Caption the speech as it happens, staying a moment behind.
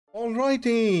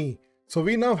Alrighty, so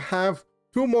we now have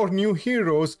two more new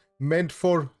heroes meant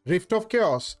for Rift of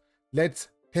Chaos. Let's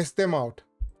test them out.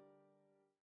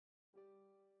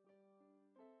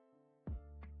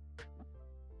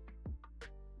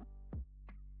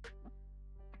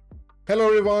 Hello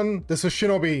everyone, this is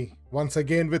Shinobi, once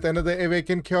again with another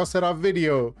Awaken Chaos Era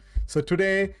video. So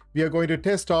today we are going to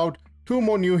test out two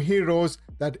more new heroes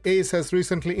that Ace has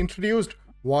recently introduced,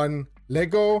 one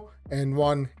Lego and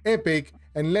one Epic,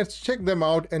 and let's check them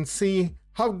out and see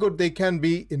how good they can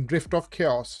be in Rift of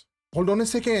Chaos. Hold on a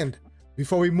second,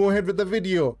 before we move ahead with the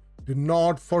video, do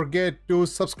not forget to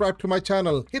subscribe to my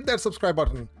channel, hit that subscribe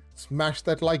button, smash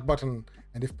that like button,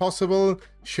 and if possible,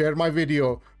 share my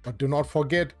video, but do not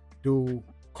forget to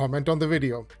comment on the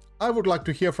video. I would like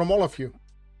to hear from all of you.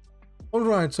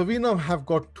 Alright, so we now have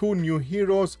got two new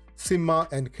heroes,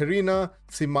 Simma and Karena.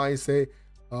 Simma is a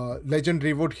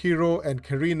legendary wood hero and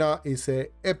Karena is a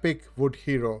epic wood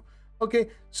hero. Okay,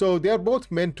 so they are both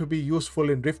meant to be useful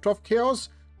in Rift of Chaos,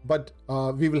 but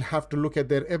we will have to look at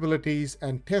their abilities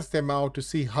and test them out to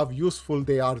see how useful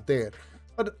they are there.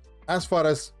 But as far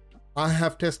as I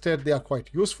have tested, they are quite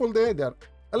useful there. They are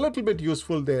a little bit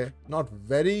useful there, not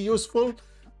very useful,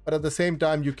 but at the same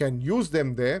time you can use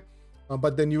them there,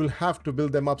 but then you will have to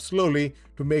build them up slowly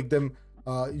to make them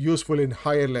useful in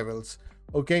higher levels.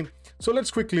 Okay, so let's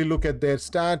quickly look at their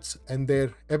stats and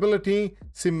their ability.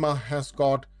 Simma has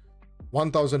got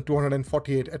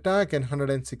 1248 attack and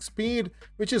 106 speed,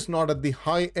 which is not at the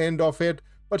high end of it,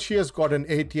 but she has got an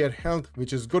 8-tier health,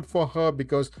 which is good for her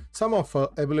because some of her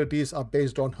abilities are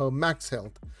based on her max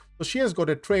health. So she has got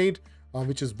a trait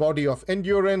which is Body of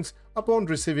Endurance. Upon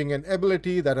receiving an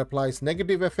ability that applies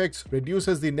negative effects,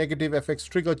 reduces the negative effects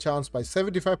trigger chance by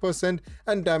 75%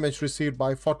 and damage received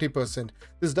by 40%.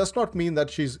 This does not mean that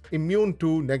she's immune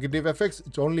to negative effects,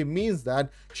 it only means that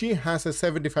she has a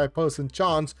 75%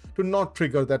 chance to not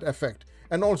trigger that effect.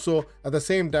 And also at the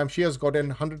same time she has got a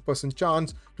 100%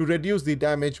 chance to reduce the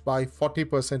damage by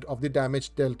 40% of the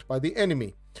damage dealt by the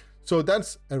enemy. So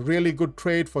that's a really good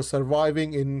trait for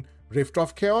surviving in Rift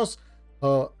of Chaos.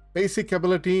 Her basic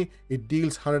ability, it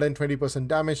deals 120%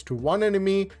 damage to one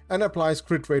enemy and applies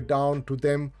crit rate down to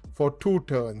them for 2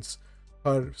 turns.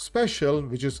 Her special,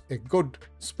 which is a good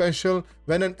special,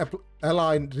 when an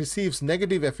ally receives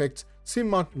negative effects,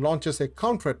 Simma launches a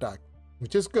counterattack,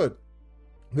 which is good,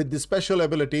 with the special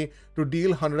ability to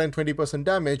deal 120%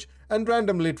 damage and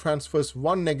randomly transfers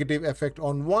one negative effect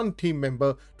on one team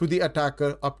member to the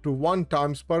attacker up to 1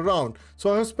 times per round.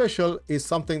 So her special is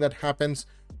something that happens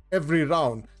every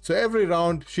round. So every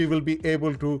round she will be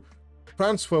able to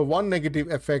transfer one negative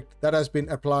effect that has been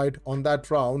applied on that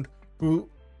round to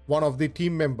one of the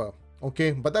team member.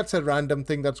 Okay, but that's a random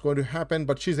thing that's going to happen,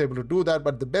 but she's able to do that.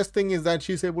 But the best thing is that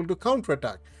she's able to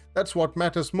counterattack. That's what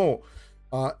matters more.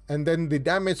 And then the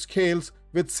damage scales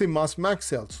with Simma's max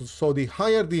health. So the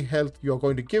higher the health you're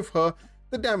going to give her,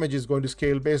 the damage is going to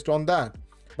scale based on that.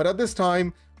 But at this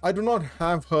time, I do not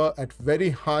have her at very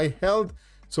high health.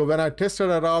 So when I tested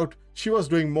her out, she was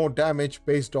doing more damage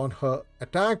based on her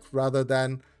attack rather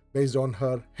than based on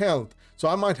her health. So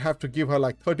I might have to give her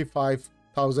like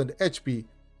 35,000 HP.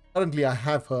 Currently I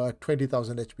have her at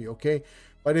 20,000 HP, okay?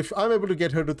 But if I'm able to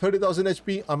get her to 30,000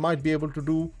 HP, I might be able to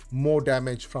do more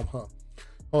damage from her.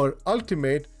 Her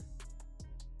ultimate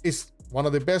is one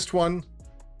of the best one.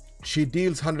 She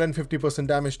deals 150%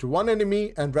 damage to one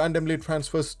enemy and randomly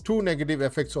transfers 2 negative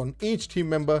effects on each team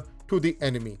member to the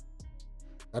enemy.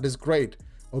 That is great.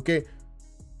 Okay.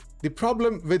 The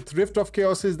problem with Rift of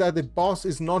Chaos is that the boss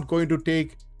is not going to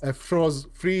take a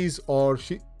freeze, or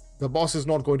the boss is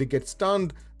not going to get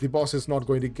stunned. The boss is not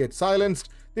going to get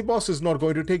silenced. The boss is not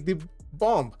going to take the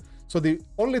bomb. So the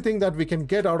only thing that we can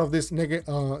get out of this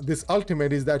this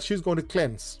ultimate is that she's going to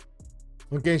cleanse.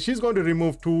 Okay, she's going to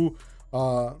remove 2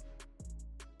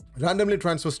 randomly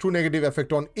transfers 2 negative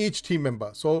effect on each team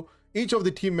member. So each of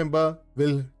the team member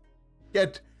will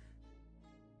get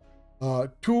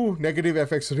 2 negative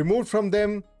effects removed from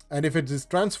them, and if it is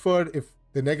transferred, if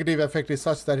the negative effect is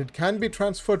such that it can be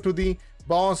transferred to the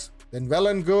boss, then well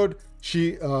and good.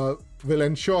 She will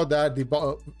ensure that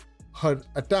her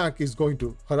attack is going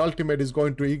to, her ultimate is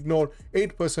going to ignore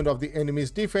 8% of the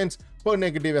enemy's defense per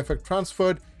negative effect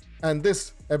transferred, and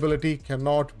this ability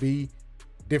cannot be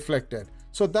deflected.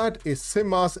 So that is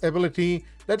Simma's ability.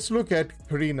 Let's look at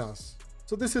Karena's.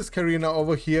 So this is Karena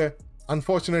over here.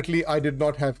 Unfortunately, I did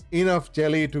not have enough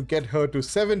jelly to get her to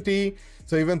 70.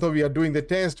 So even though we are doing the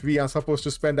test, we are supposed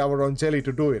to spend our own jelly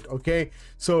to do it, okay?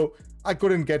 So I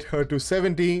couldn't get her to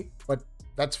 70, but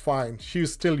that's fine.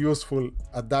 She's still useful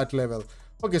at that level.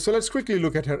 Okay, so let's quickly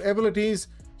look at her abilities.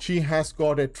 She has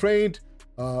got a trait,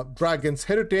 Dragon's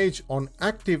Heritage on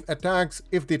active attacks.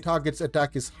 If the target's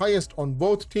attack is highest on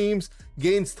both teams,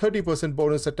 gains 30%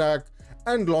 bonus attack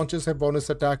and launches a bonus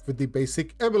attack with the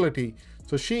basic ability.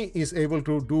 So she is able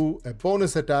to do a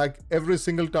bonus attack every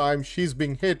single time she's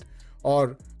being hit,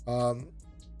 or on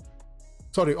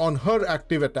her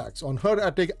active attacks. On her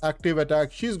active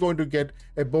attack, she's going to get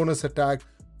a bonus attack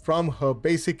from her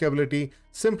basic ability,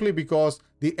 simply because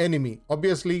the enemy,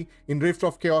 obviously in Rift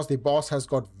of Chaos, the boss has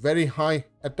got very high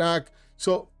attack,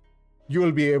 so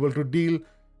she'll be able to do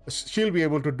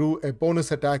a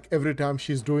bonus attack every time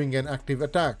she's doing an active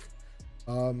attack.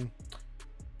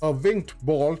 A Winged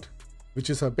Bolt, which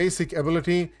is her basic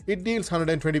ability, it deals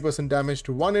 120% damage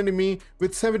to one enemy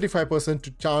with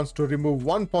 75% chance to remove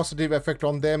one positive effect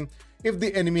on them. If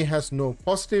the enemy has no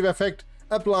positive effect,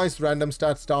 applies random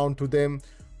stats down to them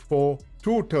for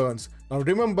 2 turns. Now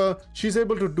remember, she's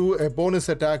able to do a bonus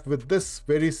attack with this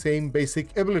very same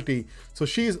basic ability. So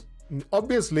she's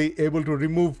obviously able to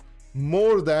remove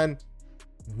more than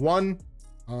one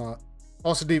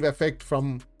positive effect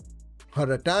from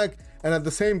her attack, and at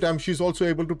the same time she's also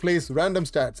able to place random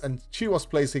stats, and she was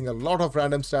placing a lot of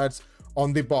random stats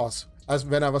on the boss as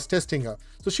when I was testing her.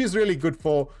 So she's really good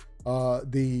for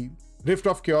the Rift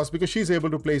of Chaos because she's able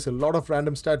to place a lot of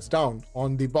random stats down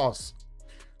on the boss.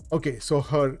 Okay, so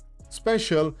her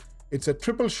special, it's a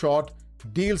triple shot,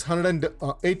 deals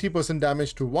 180%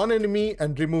 damage to one enemy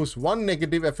and removes one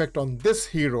negative effect on this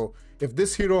hero. If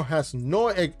this hero has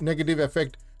no negative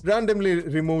effect, randomly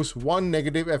removes one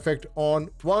negative effect on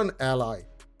one ally.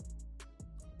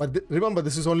 But remember,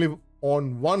 this is only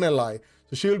on one ally,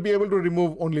 so she will be able to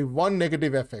remove only one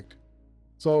negative effect.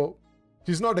 So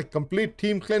she's not a complete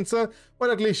team cleanser, but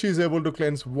at least she's able to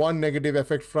cleanse one negative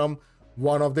effect from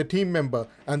one of the team member,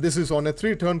 and this is on a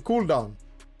 3-turn cooldown.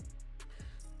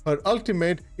 Her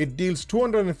ultimate, it deals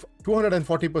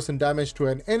 240% damage to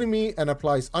an enemy and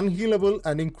applies unhealable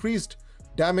and increased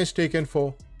damage taken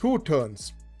for 2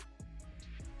 turns.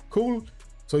 Cool.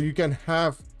 So you can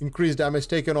have increased damage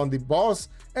taken on the boss,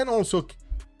 and also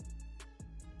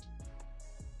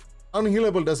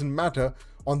unhealable doesn't matter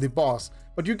on the boss,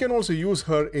 but you can also use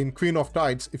her in Queen of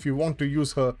Tides if you want to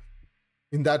use her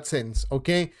in that sense.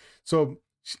 Okay, so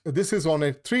this is on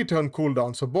a 3-turn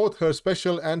cooldown, so both her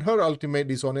special and her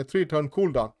ultimate is on a 3-turn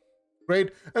cooldown.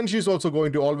 Great. And she's also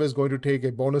always going to take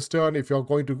a bonus turn if you're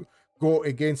going to go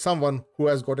against someone who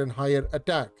has gotten higher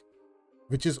attack,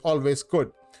 which is always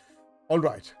good. All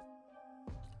right,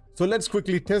 so let's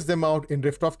quickly test them out in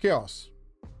Rift of Chaos.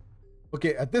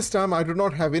 Okay, at this time I do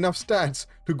not have enough stats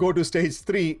to go to stage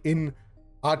 3 in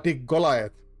Arctic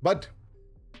Goliath, but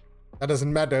that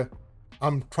doesn't matter.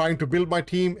 I'm trying to build my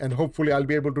team, and hopefully I'll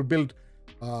be able to build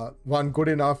one good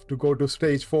enough to go to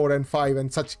stage 4 and 5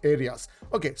 and such areas.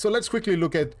 Okay, so let's quickly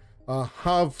look at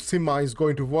how Simma is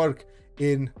going to work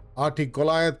in Arctic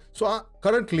Goliath. So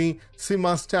currently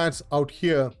Simma's stats out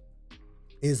here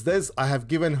is this. I have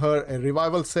given her a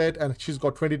revival set and she's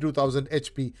got 22,000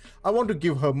 HP. I want to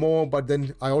give her more, but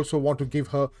then I also want to give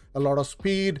her a lot of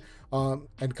speed,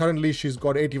 and currently she's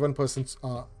got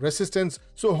 81% resistance.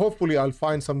 So hopefully I'll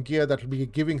find some gear that will be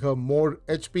giving her more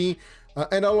HP,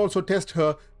 and I'll also test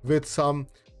her with some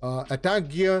attack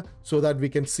gear so that we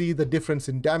can see the difference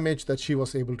in damage that she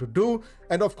was able to do.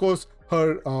 And of course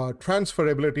her transfer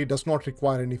ability does not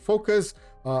require any focus.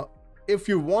 If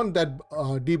you want that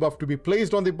debuff to be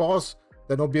placed on the boss,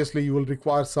 then obviously you will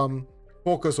require some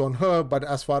focus on her, but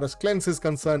as far as cleanse is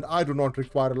concerned, I do not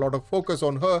require a lot of focus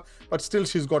on her, but still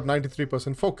she's got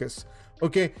 93% focus.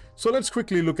 Okay, so let's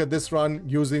quickly look at this run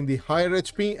using the higher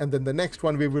HP, and then the next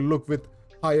one we will look with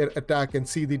higher attack and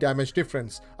see the damage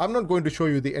difference. I'm not going to show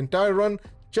you the entire run,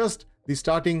 just the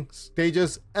starting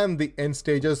stages and the end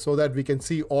stages, so that we can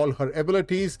see all her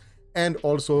abilities and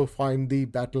also find the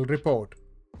battle report.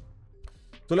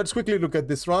 So let's quickly look at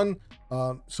this run.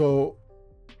 So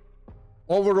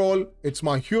overall, it's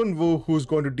my Hyun Woo who's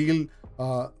going to deal,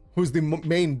 who's the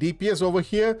main DPS over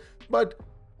here, but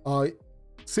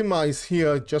Simma is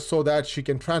here just so that she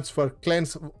can transfer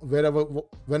cleanse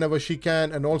whenever she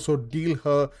can, and also deal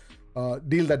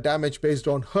that damage based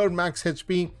on her max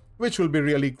HP, which will be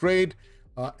really great.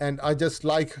 And I just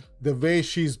like the way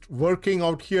she's working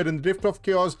out here in the Rift of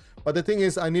Chaos. But the thing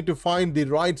is, I need to find the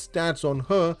right stats on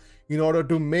her in order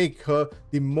to make her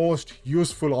the most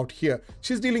useful out here.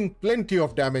 She's dealing plenty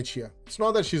of damage here. It's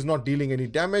not that she's not dealing any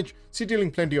damage, she's dealing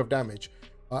plenty of damage.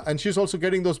 And she's also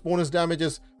getting those bonus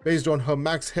damages based on her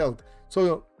max health.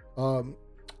 So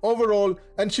overall,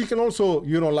 and she can also,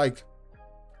 like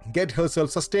get herself,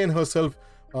 sustain herself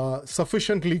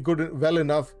sufficiently well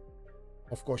enough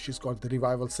of course she's got the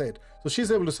revival set, so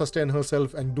she's able to sustain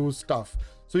herself and do stuff.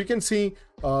 So you can see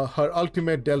her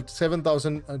ultimate dealt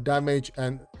 7,000 damage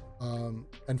and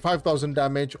 5,000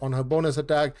 damage on her bonus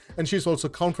attack, and she's also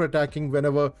counter-attacking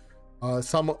whenever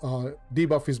some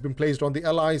debuff has been placed on the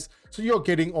allies, so you're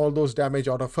getting all those damage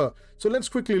out of her. So let's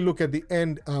quickly look at the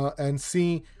end and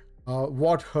see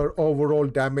what her overall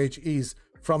damage is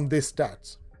from these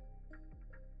stats.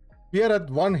 We are at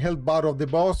 1 health bar of the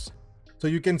boss, so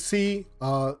you can see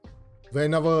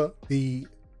whenever the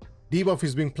debuff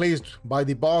is being placed by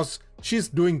the boss, she's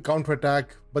doing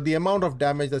counterattack, but the amount of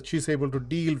damage that she's able to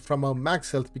deal from her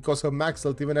max health, because her max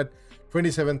health even at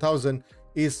 27,000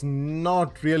 is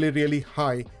not really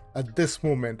high at this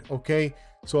moment. Okay,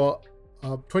 so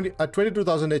at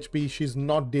 22,000 HP, she's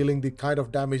not dealing the kind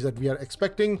of damage that we are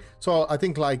expecting. So I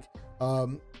think like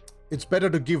it's better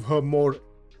to give her more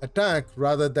attack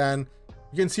rather than,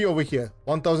 you can see over here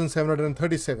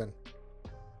 1,737.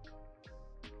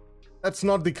 That's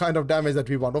not the kind of damage that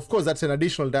we want. Of course, that's an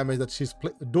additional damage that she's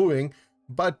doing,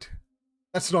 but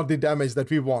that's not the damage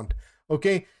that we want.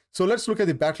 Okay, so let's look at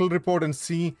the battle report and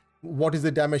see what is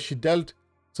the damage she dealt.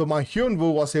 So my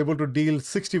Hyunwoo was able to deal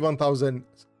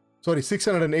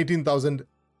 618,000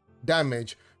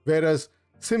 damage, whereas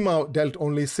Simma dealt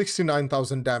only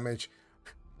 69,000 damage.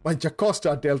 My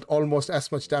Jocasta dealt almost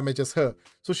as much damage as her.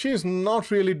 So she is not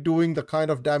really doing the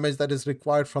kind of damage that is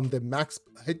required from the max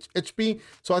HP.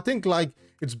 So I think like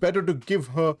it's better to give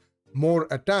her more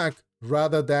attack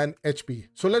rather than HP.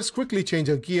 So let's quickly change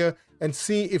her gear and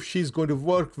see if she's going to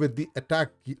work with the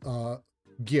attack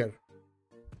gear.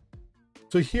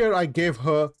 So here I gave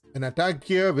her an attack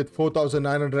gear with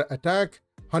 4,900 attack,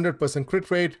 100%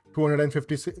 crit rate,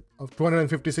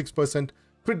 256%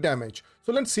 crit damage.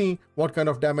 So let's see what kind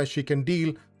of damage she can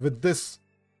deal with this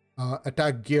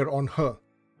attack gear on her.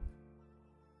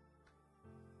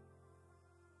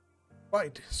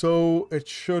 Right, so it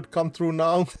should come through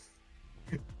now.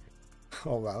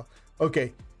 Oh wow.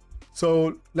 Okay,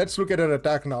 so let's look at her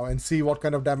attack now and see what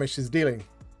kind of damage she's dealing.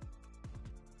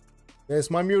 There's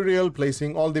my Muriel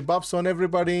placing all the buffs on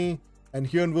everybody, and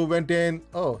Hyunwoo went in.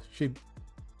 Oh,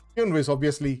 Hyunwoo is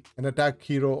obviously an attack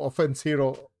hero, offense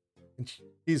hero, and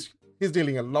he's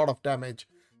dealing a lot of damage.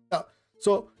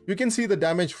 So you can see the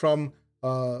damage from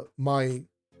my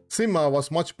Simma was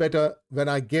much better when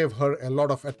I gave her a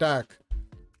lot of attack.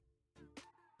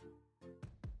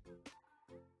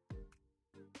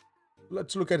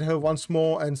 Let's look at her once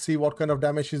more and see what kind of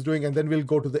damage she's doing, and then we'll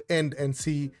go to the end and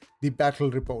see the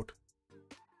battle report.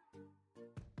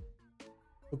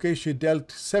 Okay, she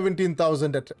dealt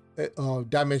 17,000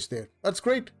 damage there. That's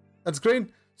great. That's great.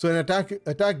 So an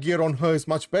attack gear on her is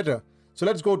much better. So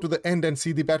let's go to the end and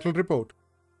see the battle report.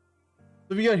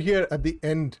 So we are here at the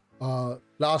end,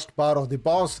 last bar of the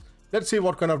boss. Let's see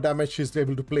what kind of damage she's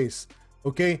able to place.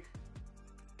 Okay.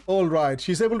 All right.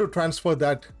 She's able to transfer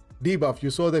that debuff. You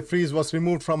saw the freeze was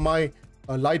removed from my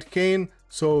light cane.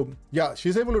 So yeah,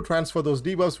 she's able to transfer those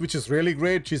debuffs, which is really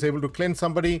great. She's able to cleanse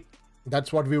somebody.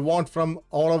 That's what we want from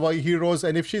all of our heroes.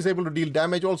 And if she's able to deal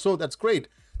damage also, that's great.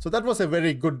 So that was a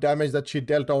very good damage that she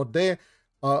dealt out there,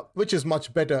 which is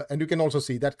much better. And you can also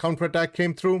see that counterattack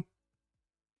came through.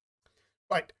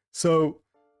 Right. So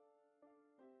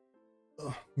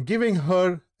giving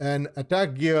her an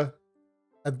attack gear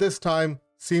at this time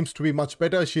seems to be much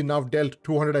better. She now dealt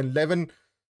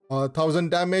 211,000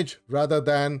 damage rather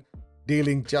than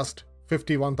dealing just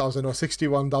 51,000 or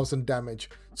 61,000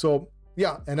 damage. So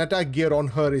yeah, an attack gear on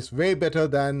her is way better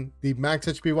than the max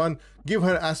HP one. Give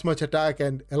her as much attack,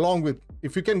 and along with,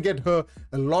 if you can get her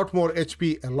a lot more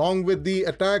HP along with the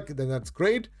attack, then that's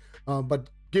great. But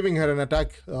giving her an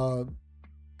attack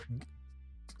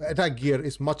gear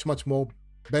is much more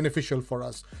beneficial for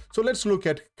us. So let's look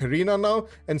at Karena now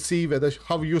and see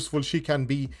how useful she can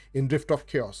be in Rift of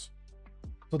Chaos.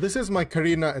 So this is my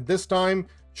Karena at this time.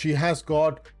 She has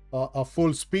got a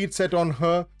full speed set on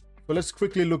her. So let's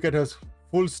quickly look at her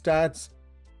full stats.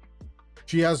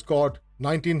 She has got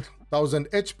 19,000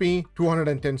 HP,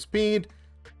 210 speed,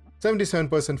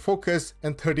 77% focus,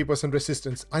 and 30%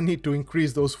 resistance. I need to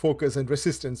increase those focus and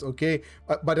resistance, okay?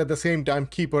 But at the same time,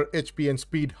 keep her HP and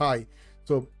speed high.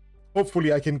 So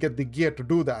hopefully I can get the gear to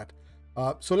do that.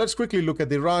 So let's quickly look at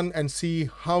the run and see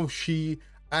how she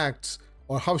acts,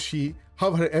 or how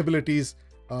her abilities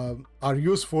are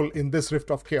useful in this Rift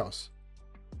of Chaos.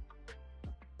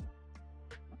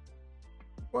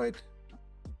 Right.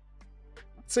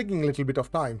 It's taking a little bit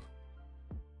of time.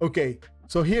 Okay,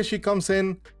 so here she comes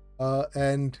in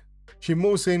and she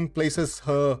moves in, places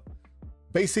her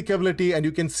basic ability, and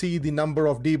you can see the number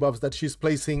of debuffs that she's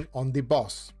placing on the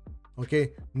boss.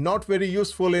 Okay, not very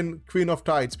useful in Queen of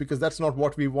Tides because that's not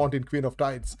what we want in Queen of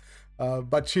Tides.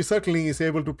 But she certainly is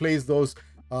able to place those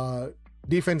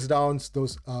defense downs,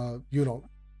 those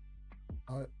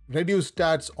reduced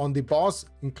stats on the boss,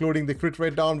 including the crit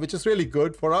rate down, which is really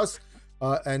good for us.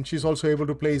 And she's also able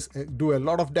to do a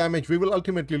lot of damage. We will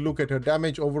ultimately look at her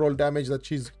damage, overall damage that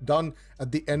she's done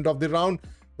at the end of the round.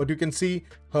 But you can see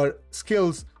her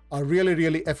skills are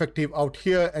really effective out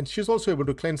here, and she's also able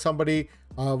to cleanse somebody,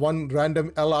 one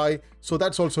random ally. So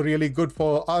that's also really good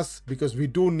for us because we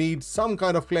do need some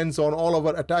kind of cleanse on all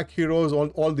our attack heroes, on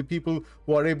all the people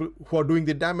who are doing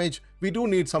the damage. We do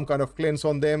need some kind of cleanse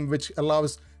on them, which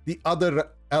allows the other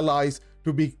allies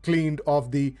to be cleaned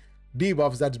of the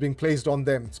debuffs that's being placed on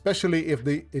them, especially if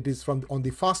it is on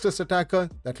the fastest attacker.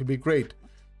 That will be great.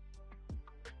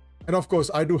 And of course,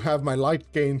 I do have my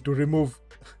light cane to remove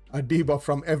a debuff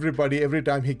from everybody every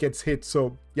time he gets hit.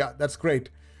 So yeah, that's great.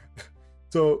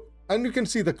 So, and you can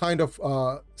see the kind of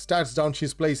stats down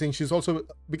she's placing. She's also,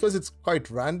 because it's quite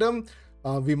random,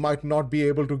 we might not be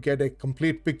able to get a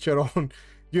complete picture on,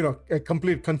 a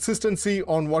complete consistency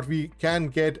on what we can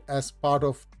get as part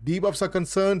of debuffs are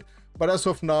concerned. But as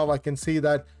of now, I can see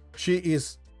that she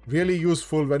is really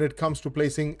useful when it comes to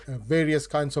placing various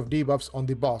kinds of debuffs on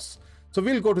the boss. So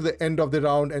we'll go to the end of the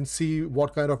round and see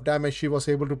what kind of damage she was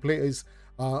able to place,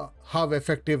 how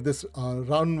effective this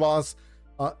round was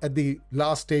at the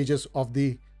last stages of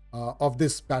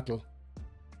this battle.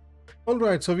 All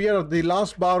right, so we are at the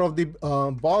last bar of the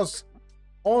boss.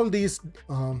 All these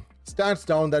stats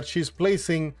down that she's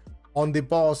placing on the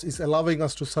boss is allowing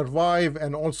us to survive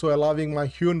and also allowing my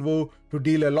Hyunwoo to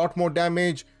deal a lot more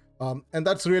damage. And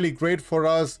that's really great for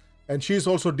us. And she's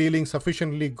also dealing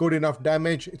sufficiently good enough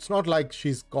damage. It's not like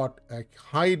she's got a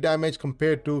high damage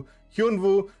compared to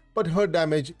Hyunwoo, but her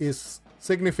damage is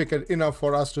significant enough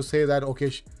for us to say that,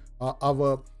 okay,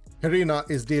 our Karena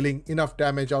is dealing enough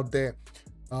damage out there.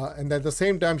 And at the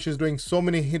same time, she's doing so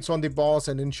many hits on the boss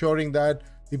and ensuring that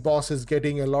the boss is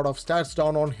getting a lot of stats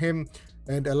down on him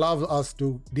and allows us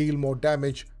to deal more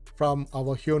damage from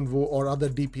our Hyunwoo or other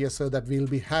DPSer that we'll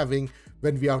be having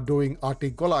when we are doing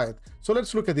Arctic Goliath. So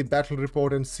let's look at the battle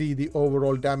report and see the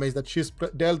overall damage that she's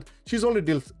dealt. She's only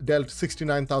dealt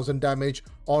 69,000 damage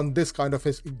on this kind of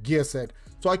a gear set.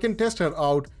 So I can test her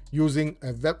out using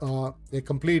a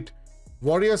complete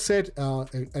warrior set,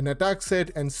 an attack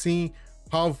set, and see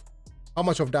how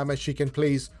much of damage she can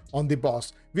place on the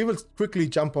boss. We will quickly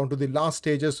jump onto the last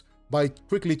stages by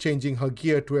quickly changing her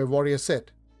gear to a warrior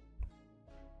set.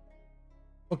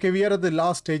 Okay, we are at the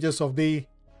last stages of the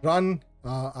run.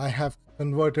 I have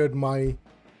converted my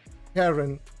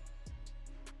Karena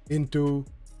into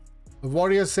a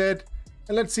warrior set,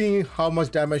 and let's see how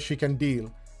much damage she can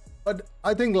deal. But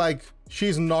I think like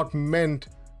she's not meant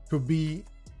to be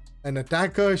an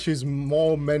attacker, she's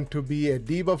more meant to be a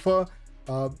debuffer.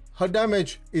 Her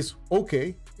damage is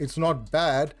okay, it's not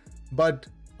bad, but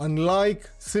unlike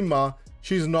Simma,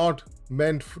 she's not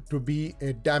meant to be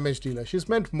a damage dealer. She's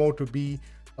meant more to be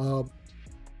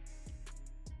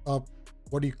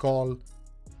what do you call,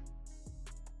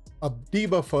 a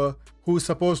debuffer who's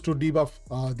supposed to debuff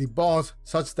the boss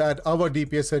such that our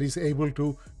DPSer is able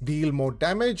to deal more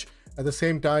damage. At the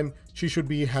same time, she should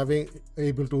be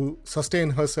able to sustain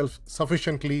herself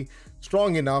sufficiently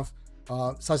strong enough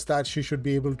such that she should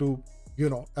be able to,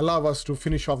 allow us to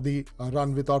finish off the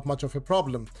run without much of a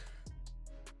problem.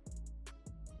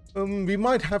 We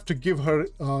might have to give her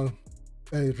a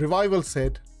revival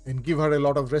set and give her a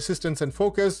lot of resistance and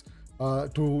focus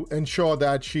to ensure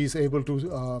that she's able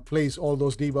to place all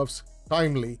those debuffs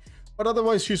timely. But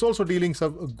otherwise, she's also dealing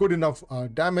some good enough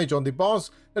damage on the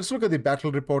boss. Let's look at the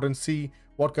battle report and see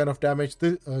what kind of damage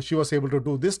she was able to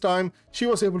do this time. She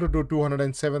was able to do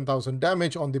 207,000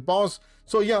 damage on the boss.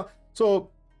 So yeah, so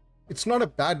it's not a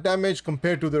bad damage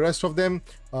compared to the rest of them.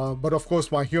 But of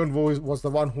course, my Hyunwoo was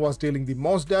the one who was dealing the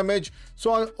most damage.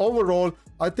 So overall,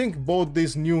 I think both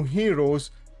these new heroes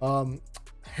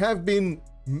have been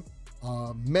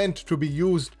meant to be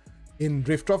used in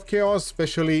Rift of Chaos,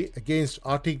 especially against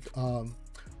Arctic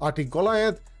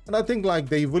Goliath, and I think like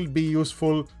they will be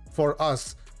useful for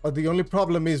us. But the only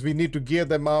problem is we need to gear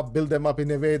them up, build them up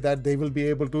in a way that they will be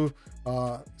able to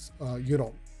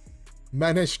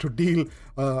manage to deal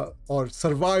or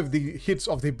survive the hits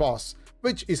of the boss,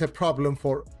 which is a problem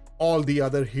for all the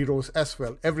other heroes as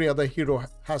well. Every other hero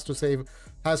has to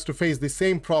face the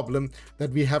same problem, that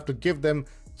we have to give them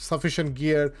sufficient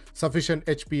gear, sufficient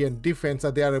HP and defense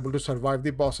that they are able to survive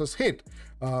the boss's hit.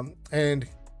 And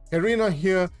Karena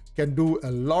here can do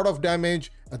a lot of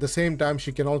damage. At the same time,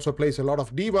 she can also place a lot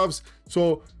of debuffs.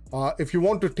 So if you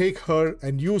want to take her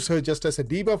and use her just as a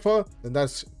debuffer, then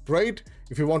that's great.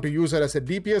 If you want to use her as a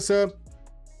DPSer,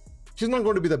 she's not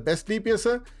going to be the best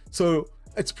DPSer, so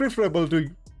it's preferable to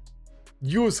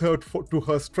use her to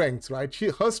her strengths, right?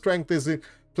 Her strength is in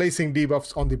placing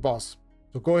debuffs on the boss.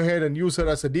 So go ahead and use her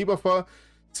as a debuffer.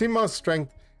 Simma's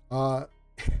strength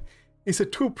is a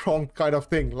two-pronged kind of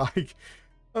thing. Like,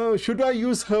 should I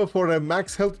use her for a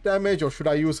max health damage, or should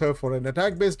I use her for an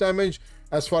attack-based damage?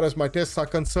 As far as my tests are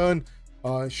concerned,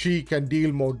 she can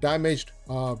deal more damage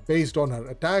based on her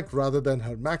attack rather than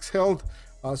her max health.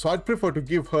 So I'd prefer to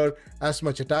give her as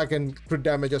much attack and crit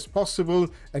damage as possible,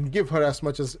 and give her as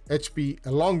much as HP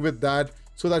along with that,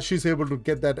 so that she's able to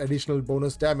get that additional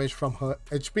bonus damage from her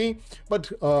HP.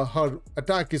 But her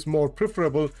attack is more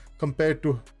preferable compared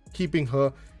to keeping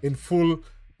her in full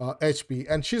HP,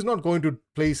 and she's not going to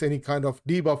place any kind of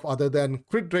debuff other than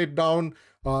crit rate down.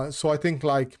 So I think,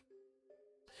 like,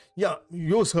 yeah,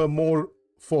 use her more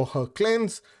for her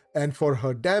cleanse and for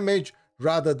her damage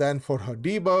rather than for her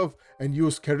debuff, and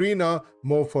use Karena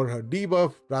more for her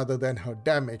debuff rather than her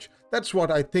damage. That's what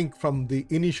I think from the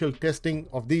initial testing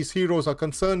of these heroes are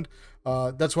concerned.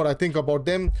 That's what I think about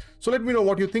them. So let me know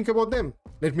what you think about them.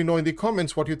 Let me know in the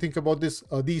comments what you think about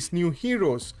these new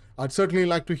heroes. I'd certainly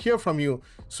like to hear from you.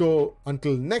 So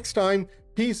until next time,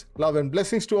 peace, love, and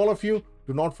blessings to all of you.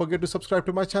 Do not forget to subscribe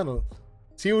to my channel.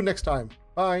 See you next time.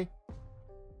 Bye.